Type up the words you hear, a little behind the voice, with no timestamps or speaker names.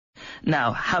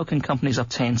Now, how can companies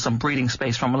obtain some breathing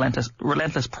space from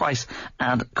relentless price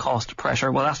and cost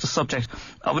pressure? Well, that's the subject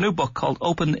of a new book called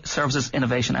Open Services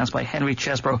Innovation, and it's by Henry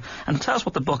Chesbrough. And to tell us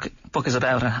what the book is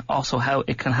about and also how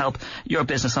it can help your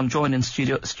business, I'm joined in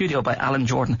studio by Alan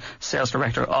Jordan, Sales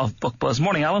Director of Bookbuzz.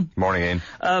 Morning, Alan. Morning,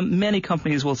 Ian. Many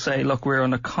companies will say, look, we're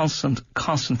under constant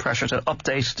pressure to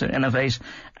update, to innovate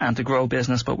and to grow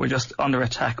business, but we're just under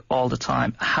attack all the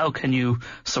time. How can you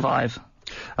survive?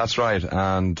 That's right.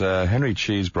 And Henry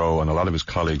Chesbrough and a lot of his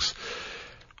colleagues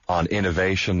on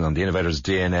innovation and the innovator's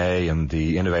DNA and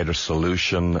the innovator's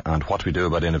solution and what we do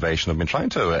about innovation have been trying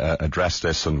to address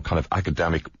this in kind of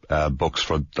academic books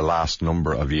for the last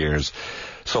number of years.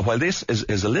 So while this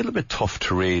is a little bit tough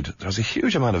to read, there's a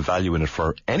huge amount of value in it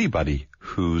for anybody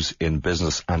who's in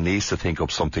business and needs to think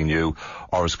up something new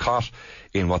or is caught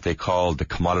in what they call the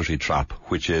commodity trap,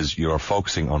 which is you're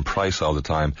focusing on price all the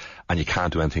time and you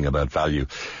can't do anything about value.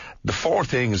 The four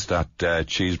things that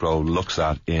Chesbrough looks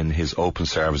at in his open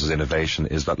services innovation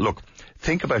is that, look,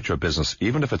 think about your business,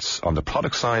 even if it's on the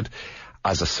product side,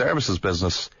 as a services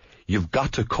business, you've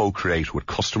got to co-create with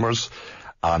customers.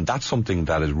 And that's something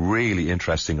that is really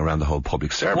interesting around the whole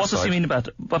public service side. What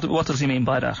does he mean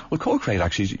by that? Well, co-create,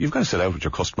 actually, you've got to sit out with your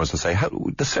customers and say,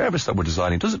 the service that we're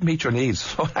designing, does it meet your needs?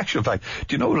 So, actually, in fact,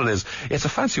 do you know what it is? It's a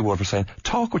fancy word for saying,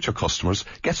 talk with your customers,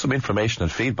 get some information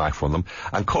and feedback from them,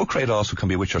 and co-create also can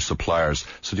be with your suppliers.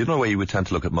 So, do you know where you would tend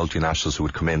to look at multinationals who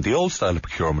would come in? The old style of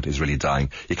procurement is really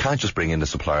dying. You can't just bring in the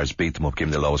suppliers, beat them up,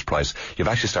 give them the lowest price. You've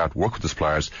actually started to work with the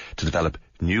suppliers to develop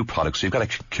new products. So you've got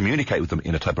to communicate with them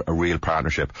in a type of a real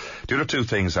partnership. The other two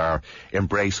things are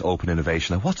embrace open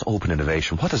innovation. Now, what's open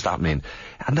innovation? What does that mean?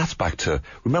 And that's back to,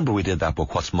 remember we did that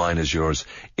book, What's Mine is Yours.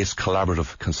 It's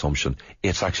collaborative consumption.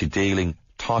 It's actually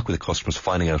talk with the customers,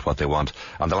 finding out what they want.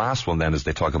 And the last one then is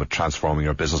they talk about transforming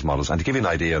your business models. And to give you an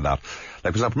idea of that, like for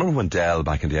example, remember when Dell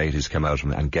back in the 80s came out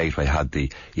and Gateway had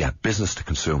the business to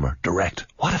consumer, direct.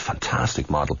 What a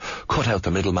fantastic model. Cut out the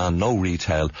middleman, no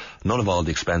retail, none of all the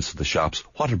expense of the shops.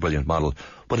 What a brilliant model.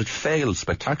 But it failed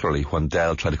spectacularly when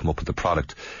Dell tried to come up with a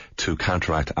product to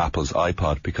counteract Apple's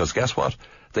iPod, because guess what?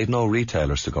 They'd no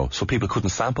retailers to go. So people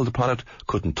couldn't sample the product,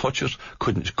 couldn't touch it,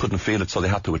 couldn't feel it, so they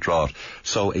had to withdraw it.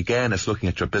 So again, it's looking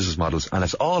at your business models, and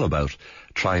it's all about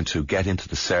trying to get into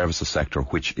the services sector,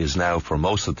 which is now, for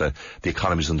most of the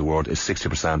economies in the world, is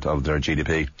 60% of their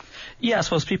GDP. Yeah, I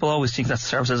suppose people always think that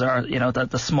services are,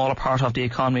 the smaller part of the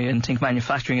economy and think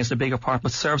manufacturing is the bigger part,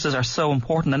 but services are so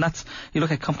important, and that's, you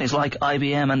look at companies like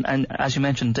IBM and as you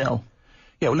mentioned, Dell.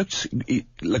 Yeah, well,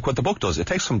 look what the book does. It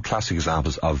takes some classic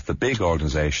examples of the big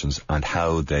organizations and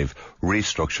how they've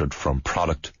restructured from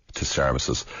product to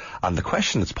services. And the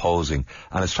question it's posing,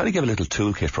 and it's trying to give a little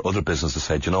toolkit for other businesses to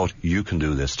say, you know what, you can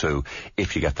do this too,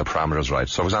 if you get the parameters right.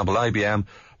 So, for example, IBM,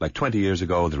 like 20 years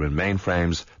ago, they were in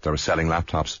mainframes, they were selling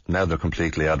laptops, now they're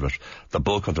completely out of it. The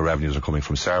bulk of the revenues are coming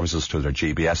from services to their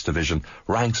GBS division.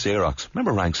 Rank Xerox,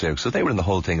 remember Rank Xerox? So they were in the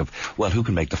whole thing of, well, who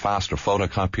can make the faster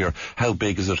photocopier? How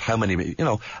big is it? How many,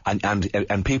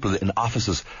 and people in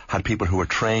offices had people who were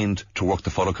trained to work the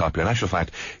photocopier. In actual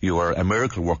fact, you were a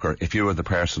miracle worker if you were the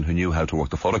person who knew how to work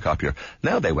the photocopier.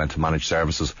 Now they went to managed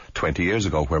services 20 years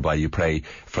ago, whereby you pay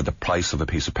for the price of a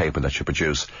piece of paper that you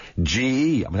produce.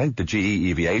 GE, I think the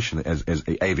GE aviation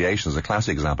is a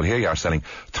classic example. Here you are selling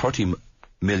 $30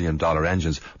 million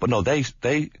engines, but no, they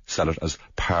sell it as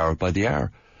power by the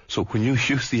hour. So when you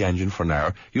use the engine for an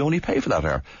hour, you only pay for that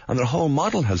hour. And their whole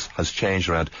model has changed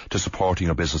around to supporting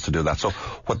your business to do that. So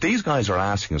what these guys are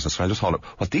asking us,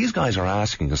 what these guys are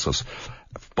asking us,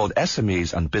 both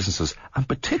SMEs and businesses, and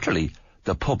particularly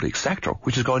the public sector,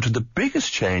 which is going through the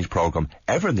biggest change program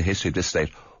ever in the history of this state.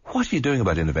 What are you doing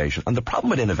about innovation? And the problem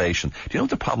with innovation, do you know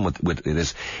what the problem with it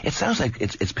is? It sounds like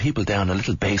it's people down in a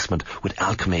little basement with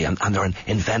alchemy and they're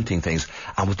inventing things.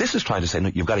 And what this is trying to say, no,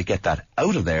 you've got to get that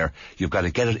out of there. You've got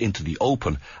to get it into the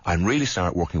open and really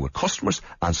start working with customers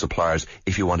and suppliers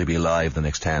if you want to be alive the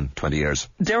next 10, 20 years.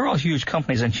 They're all huge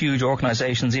companies and huge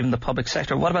organisations, even the public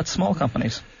sector. What about small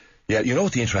companies? Yeah, you know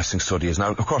what the interesting study is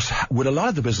now? Of course, with a lot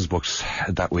of the business books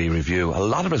that we review, a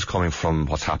lot of it is coming from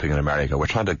what's happening in America. We're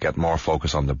trying to get more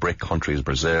focus on the BRIC countries,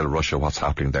 Brazil, Russia, what's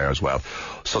happening there as well.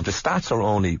 So the stats are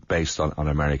only based on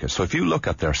America. So if you look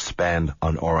at their spend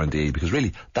on R&D, because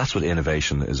really that's what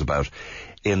innovation is about.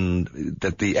 In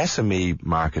the SME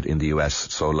market in the US,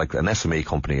 so like an SME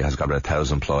company has got about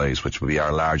 1,000 employees, which would be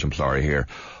our large employer here.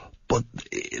 But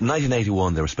in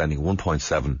 1981, they were spending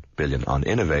 $1.7 billion on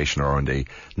innovation or R&D.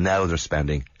 Now they're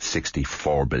spending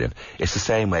 64 billion. It's the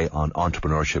same way on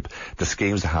entrepreneurship, the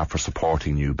schemes they have for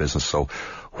supporting new business. So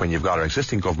when you've got our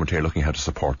existing government here looking how to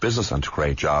support business and to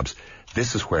create jobs,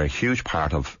 this is where a huge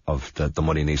part of the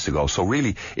money needs to go. So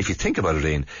really, if you think about it,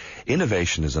 Ian,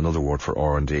 innovation is another word for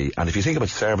R&D. And if you think about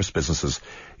service businesses,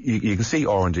 you can see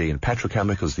R&D in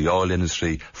petrochemicals, the oil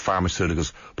industry,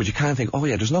 pharmaceuticals, but you can't think, oh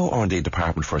yeah, there's no R&D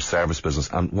department for a service business.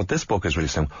 And what this book is really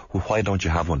saying, well, why don't you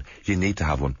have one? You need to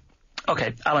have one.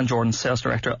 Okay, Alan Jordan, Sales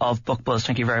Director of Bookbuzz,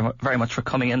 thank you very much for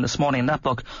coming in this morning. In that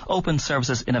book, Open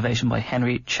Services Innovation by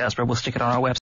Henry Chesbrough. We'll stick it on our website.